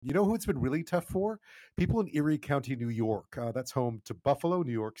You know who it's been really tough for? People in Erie County, New York. That's home to Buffalo,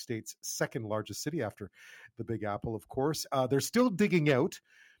 New York State's second largest city after the Big Apple, of course. They're still digging out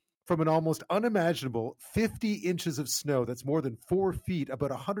from an almost unimaginable 50 inches of snow. That's more than 4 feet,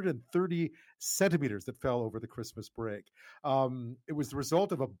 about 130 centimeters that fell over the Christmas break. It was the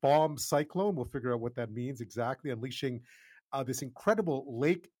result of a bomb cyclone. We'll figure out what that means exactly, unleashing this incredible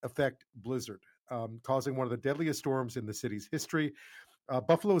lake effect blizzard, causing one of the deadliest storms in the city's history.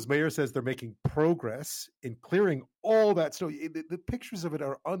 Buffalo's mayor says they're making progress in clearing all that snow. The pictures of it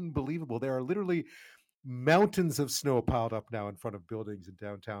are unbelievable. There are literally mountains of snow piled up now in front of buildings in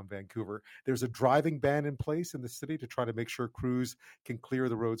downtown Vancouver. There's a driving ban in place in the city to try to make sure crews can clear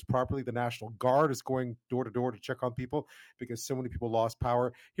the roads properly. The National Guard is going door to door to check on people because so many people lost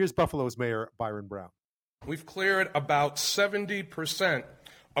power. Here's Buffalo's Mayor Byron Brown. We've cleared about 70%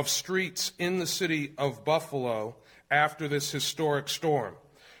 of streets in the city of Buffalo after this historic storm.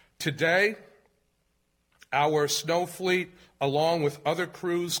 Today, our snow fleet, along with other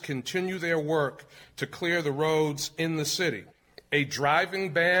crews, continue their work to clear the roads in the city. A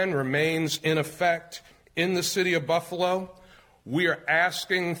driving ban remains in effect in the city of Buffalo. We are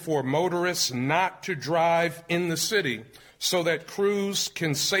asking for motorists not to drive in the city so that crews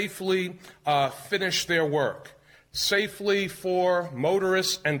can safely finish their work. Safely for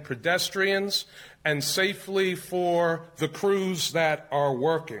motorists and pedestrians, and safely for the crews that are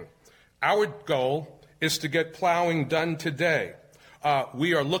working. Our goal is to get plowing done today.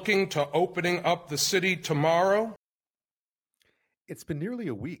 We are looking to opening up the city tomorrow. It's been nearly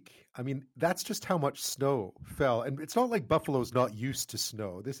a week. I mean, that's just how much snow fell. And it's not like Buffalo's not used to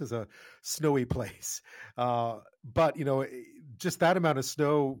snow. This is a snowy place. But, you know, just that amount of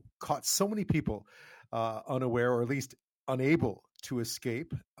snow caught so many people unaware, or at least unable to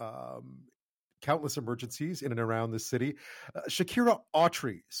escape. Countless emergencies in and around the city. Shakira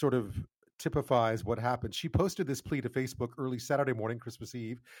Autry sort of typifies what happened. She posted this plea to Facebook early Saturday morning, Christmas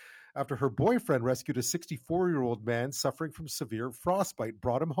Eve, after her boyfriend rescued a 64-year-old man suffering from severe frostbite,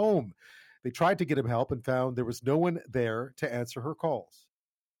 brought him home. They tried to get him help and found there was no one there to answer her calls.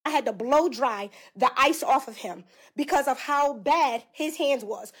 I had to blow dry the ice off of him because of how bad his hands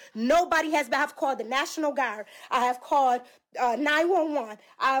was. Nobody has been. I've called the National Guard. I have called 911.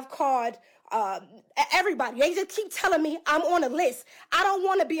 I've called everybody. They just keep telling me I'm on a list. I don't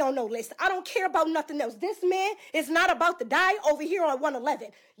want to be on no list. I don't care about nothing else. This man is not about to die over here on 111.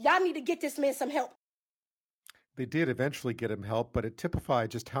 Y'all need to get this man some help. They did eventually get him help, but it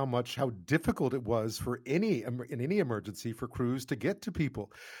typified just how difficult it was for in any emergency for crews to get to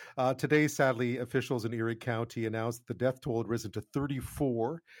people. Today, sadly, officials in Erie County announced the death toll had risen to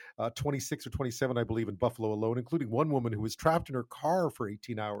 34, 26 or 27, I believe, in Buffalo alone, including one woman who was trapped in her car for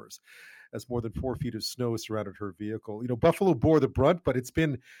 18 hours as more than 4 feet of snow surrounded her vehicle. You know, Buffalo bore the brunt, but it's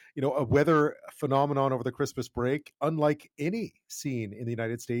been, you know, a weather phenomenon over the Christmas break, unlike any seen in the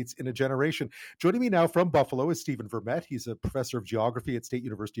United States in a generation. Joining me now from Buffalo is Stephen Vermette. He's a professor of geography at State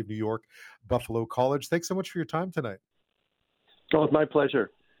University of New York, Buffalo College. Thanks so much for your time tonight. Oh, it's my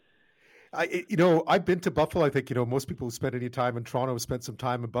pleasure. I've been to Buffalo. I think, most people who spend any time in Toronto have spent some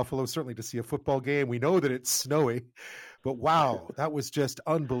time in Buffalo, certainly to see a football game. We know that it's snowy, but wow, that was just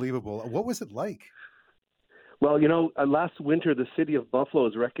unbelievable. What was it like? Well, last winter, the city of Buffalo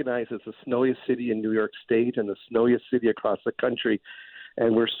was recognized as the snowiest city in New York State and the snowiest city across the country,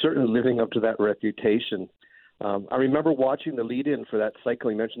 and we're certainly living up to that reputation. I remember watching the lead-in for that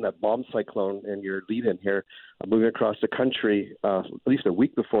cyclone. You mentioned that bomb cyclone in your lead-in here, moving across the country at least a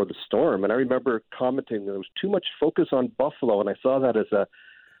week before the storm. And I remember commenting that there was too much focus on Buffalo, and I saw that as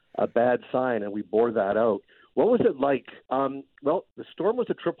a bad sign, and we bore that out. What was it like? Well, the storm was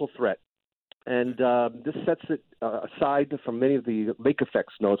a triple threat. And this sets it aside from many of the lake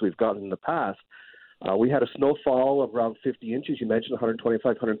effect snows we've gotten in the past. We had a snowfall of around 50 inches. You mentioned 125,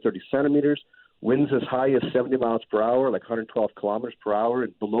 130 centimeters. Winds as high as 70 miles per hour, like 112 kilometers per hour,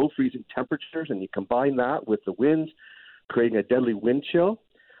 and below freezing temperatures. And you combine that with the winds, creating a deadly wind chill.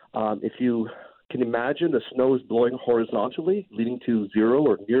 If you can imagine, the snow is blowing horizontally, leading to zero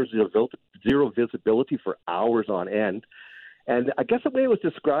or near zero visibility for hours on end. And I guess the way it was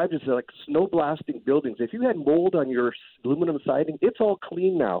described is like snow blasting buildings. If you had mold on your aluminum siding, it's all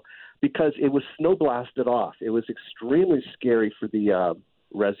clean now because it was snow blasted off. It was extremely scary for the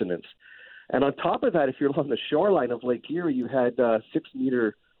residents. And on top of that, if you're along the shoreline of Lake Erie, you had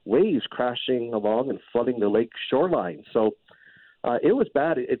 6-meter waves crashing along and flooding the lake shoreline. So it was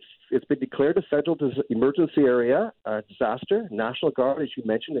bad. It's been declared a federal emergency area, disaster. National Guard, as you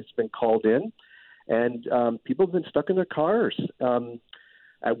mentioned, has been called in. And people have been stuck in their cars.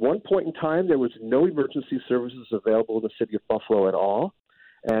 At one point in time, there was no emergency services available in the city of Buffalo at all.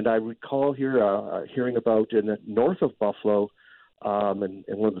 And I recall hearing about in the north of Buffalo, in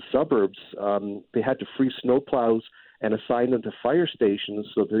one of the suburbs, they had to free snowplows and assign them to fire stations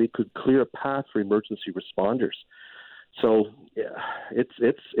so that they could clear a path for emergency responders. So yeah, it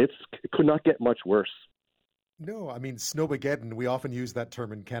could not get much worse. No, I mean, snowmageddon, we often use that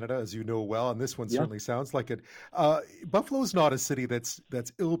term in Canada, as you know well, and this one certainly sounds like it. Buffalo's not a city that's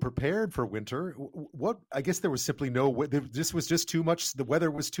ill-prepared for winter. I guess there was simply this was just too much, the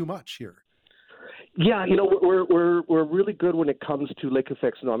weather was too much here. Yeah, we're really good when it comes to lake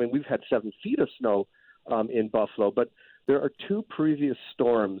effect snow. I mean, we've had 7 feet of snow in Buffalo, but there are 2 previous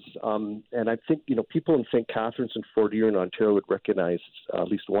storms, and I think people in St. Catharines and Fort Erie in Ontario would recognize at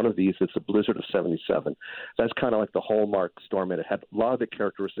least one of these. It's a blizzard of 77. That's kind of like the hallmark storm, and it had a lot of the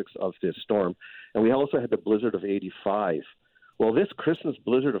characteristics of this storm. And we also had the blizzard of 85. Well, this Christmas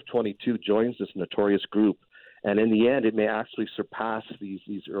blizzard of 22 joins this notorious group. And in the end, it may actually surpass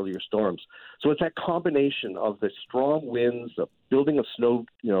these earlier storms. So it's that combination of the strong winds, the building of snow,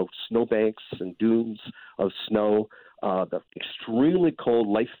 snowbanks and dunes of snow, the extremely cold,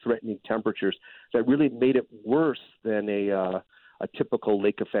 life-threatening temperatures that really made it worse than a typical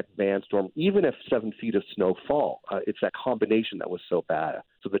lake effect band storm, even if 7 feet of snow fall. It's that combination that was so bad.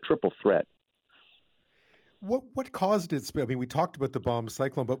 So the triple threat. What caused it? I mean, we talked about the bomb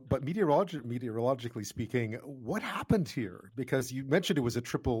cyclone, but meteorologically speaking, what happened here? Because you mentioned it was a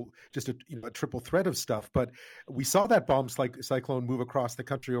triple threat of stuff, but we saw that bomb cyclone move across the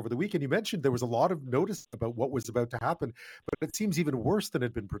country over the weekend. You mentioned there was a lot of notice about what was about to happen, but it seems even worse than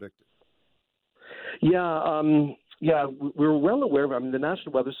had been predicted. Yeah, we're well aware of it. I mean, the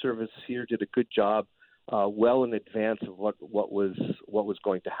National Weather Service here did a good job well in advance of what was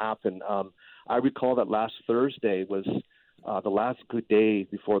going to happen. I recall that last Thursday was the last good day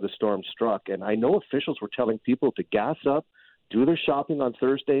before the storm struck, and I know officials were telling people to gas up, do their shopping on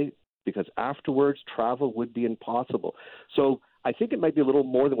Thursday, because afterwards travel would be impossible. So I think it might be a little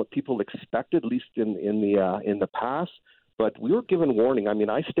more than what people expected, at least in the past. But we were given warning. I mean,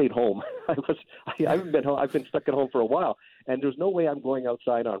 I stayed home. I haven't been home. I've been stuck at home for a while, and there's no way I'm going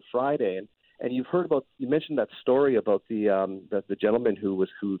outside on Friday. And you mentioned that story about the gentleman who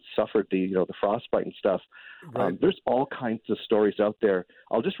suffered the frostbite and stuff. Right. There's all kinds of stories out there.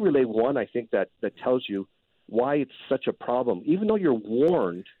 I'll just relay one, I think, that tells you why it's such a problem. Even though you're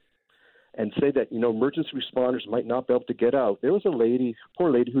warned and say that emergency responders might not be able to get out, there was a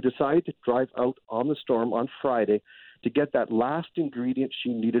poor lady, who decided to drive out on the storm on Friday to get that last ingredient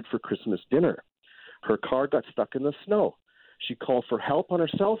she needed for Christmas dinner. Her car got stuck in the snow. She called for help on her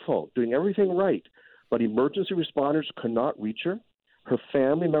cell phone, doing everything right, but emergency responders could not reach her. Her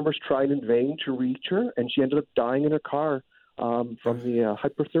family members tried in vain to reach her, and she ended up dying in her car from the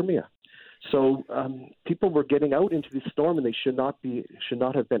hypothermia. So people were getting out into the storm, and they should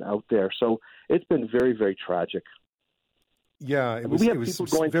not have been out there. So it's been very, very tragic. Yeah, we have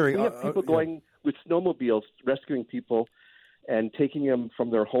people going with snowmobiles, rescuing people and taking them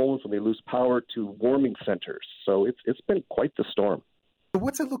from their homes when they lose power to warming centers. So it's been quite the storm.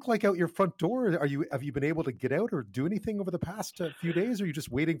 What's it look like out your front door? Have you been able to get out or do anything over the past few days, or are you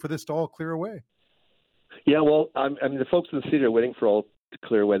just waiting for this to all clear away? Yeah, well, I mean, the folks in the city are waiting for all to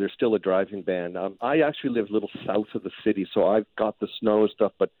clear away. There's still a driving ban. I actually live a little south of the city, so I've got the snow and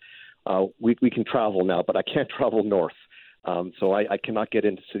stuff, but we can travel now, but I can't travel north. So I cannot get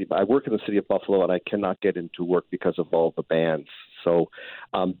into the city. I work in the city of Buffalo, and I cannot get into work because of all the bans. So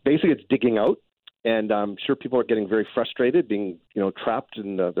basically it's digging out, and I'm sure people are getting very frustrated being trapped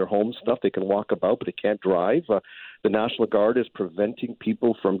in their home stuff. They can walk about, but they can't drive. The National Guard is preventing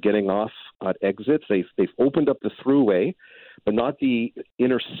people from getting off at exits. They've opened up the thruway, but not the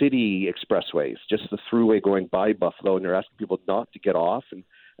inner city expressways, just the thruway going by Buffalo, and they're asking people not to get off, and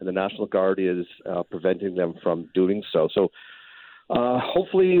the National Guard is preventing them from doing so. So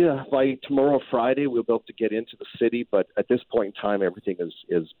hopefully by tomorrow, Friday, we'll be able to get into the city, but at this point in time, everything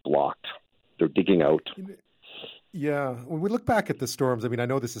is blocked. They're digging out. Yeah. When we look back at the storms, I mean, I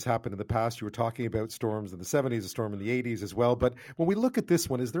know this has happened in the past. You were talking about storms in the 70s, a storm in the 80s as well. But when we look at this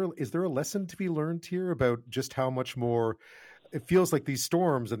one, is there a lesson to be learned here about just how much more it feels like these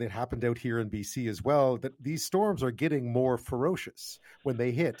storms, and it happened out here in BC as well, that these storms are getting more ferocious when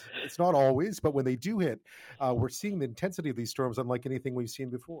they hit. It's not always, but when they do hit, we're seeing the intensity of these storms unlike anything we've seen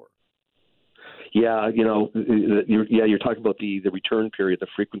before. Yeah, you're talking about the return period. The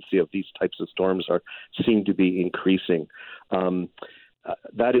frequency of these types of storms seem to be increasing.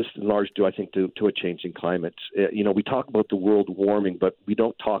 that is in large due, I think, to a changing climate. We talk about the world warming, but we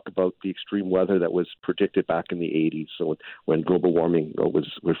don't talk about the extreme weather that was predicted back in the 80s, so when global warming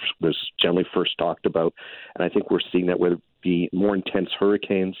was generally first talked about. And I think we're seeing that with the more intense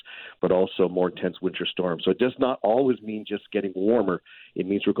hurricanes, but also more intense winter storms. So it does not always mean just getting warmer. It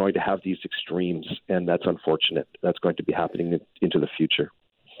means we're going to have these extremes, and that's unfortunate. That's going to be happening into the future.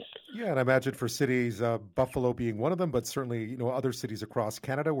 Yeah, and I imagine for cities, Buffalo being one of them, but certainly, other cities across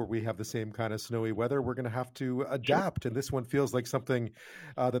Canada where we have the same kind of snowy weather, we're going to have to adapt. And this one feels like something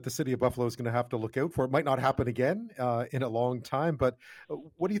that the city of Buffalo is going to have to look out for. It might not happen again in a long time, but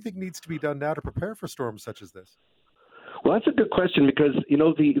what do you think needs to be done now to prepare for storms such as this? Well, that's a good question because,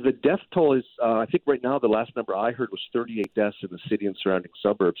 the death toll is, I think right now the last number I heard was 38 deaths in the city and surrounding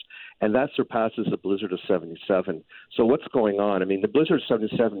suburbs, and that surpasses the blizzard of 77. So what's going on? I mean, the blizzard of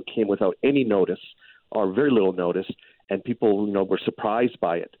 77 came without any notice or very little notice, and people, were surprised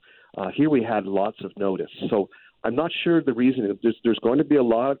by it. Here we had lots of notice. So I'm not sure the reason. There's going to be a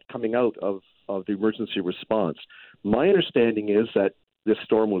lot coming out of the emergency response. My understanding is that this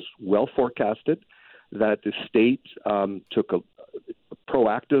storm was well forecasted, that the state took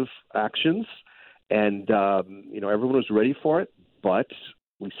proactive actions, and everyone was ready for it. But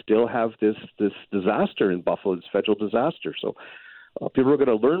we still have this disaster in Buffalo, this federal disaster. So people are going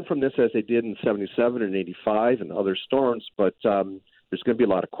to learn from this as they did in 77 and 85 and other storms. But there's going to be a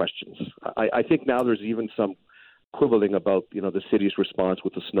lot of questions. I think now there's even some quibbling about the city's response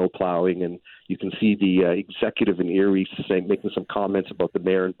with the snow plowing, and you can see the executive in Erie making some comments about the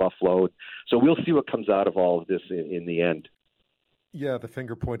mayor in Buffalo. So we'll see what comes out of all of this in the end. Yeah, the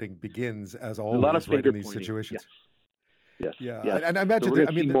finger pointing begins as always, a lot of right, in these situations. Yes. Yeah, yes. and I imagine so there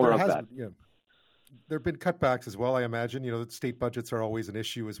have been cutbacks as well. I imagine state budgets are always an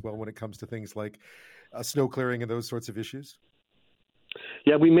issue as well when it comes to things like snow clearing and those sorts of issues.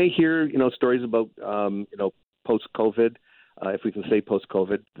 Yeah, we may hear stories about post-COVID, if we can say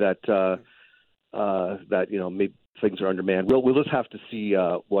post-COVID, that maybe things are undermanned. We'll just have to see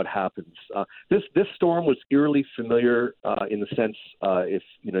what happens. This storm was eerily familiar in the sense if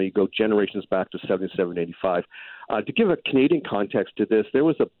you go generations back to 77, 85. To give a Canadian context to this, there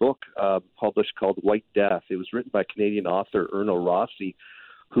was a book published called White Death. It was written by Canadian author Erno Rossi,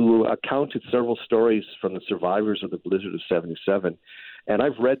 who accounted several stories from the survivors of the blizzard of 77. And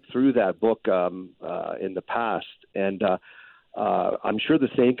I've read through that book in the past, and I'm sure the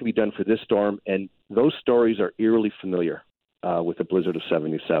same can be done for this storm. And those stories are eerily familiar with the blizzard of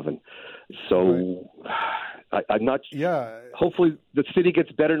 77. So I'm not. Yeah. Hopefully the city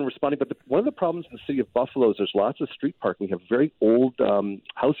gets better in responding. But one of the problems in the city of Buffalo is there's lots of street parking. We have very old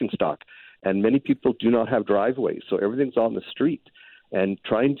housing stock, and many people do not have driveways, so everything's on the street. And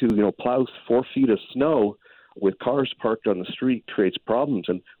trying to plow 4 feet of snow with cars parked on the street creates problems.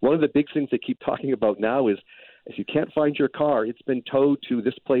 And one of the big things they keep talking about now is if you can't find your car, it's been towed to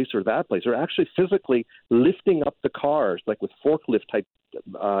this place or that place. They're actually physically lifting up the cars, like with forklift type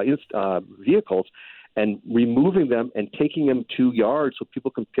vehicles, and removing them and taking them to yards so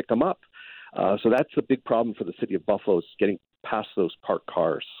people can pick them up. So that's a big problem for the city of Buffalo, is getting past those parked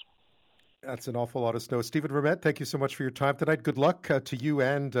cars. That's an awful lot of snow. Stephen Vermette, thank you so much for your time tonight. Good luck to you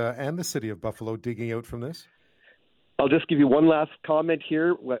and the city of Buffalo digging out from this. I'll just give you one last comment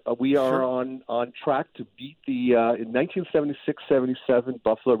here. We are on track to beat the in 1976-77,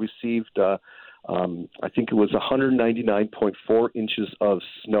 Buffalo received, I think it was 199.4 inches of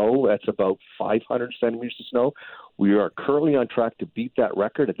snow. That's about 500 centimeters of snow. We are currently on track to beat that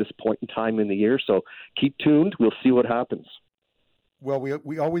record at this point in time in the year. So keep tuned. We'll see what happens. Well,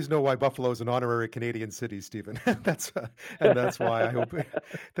 we always know why Buffalo is an honorary Canadian city, Stephen. that's why I hope.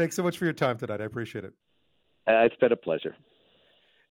 Thanks so much for your time tonight. I appreciate it. It's been a pleasure.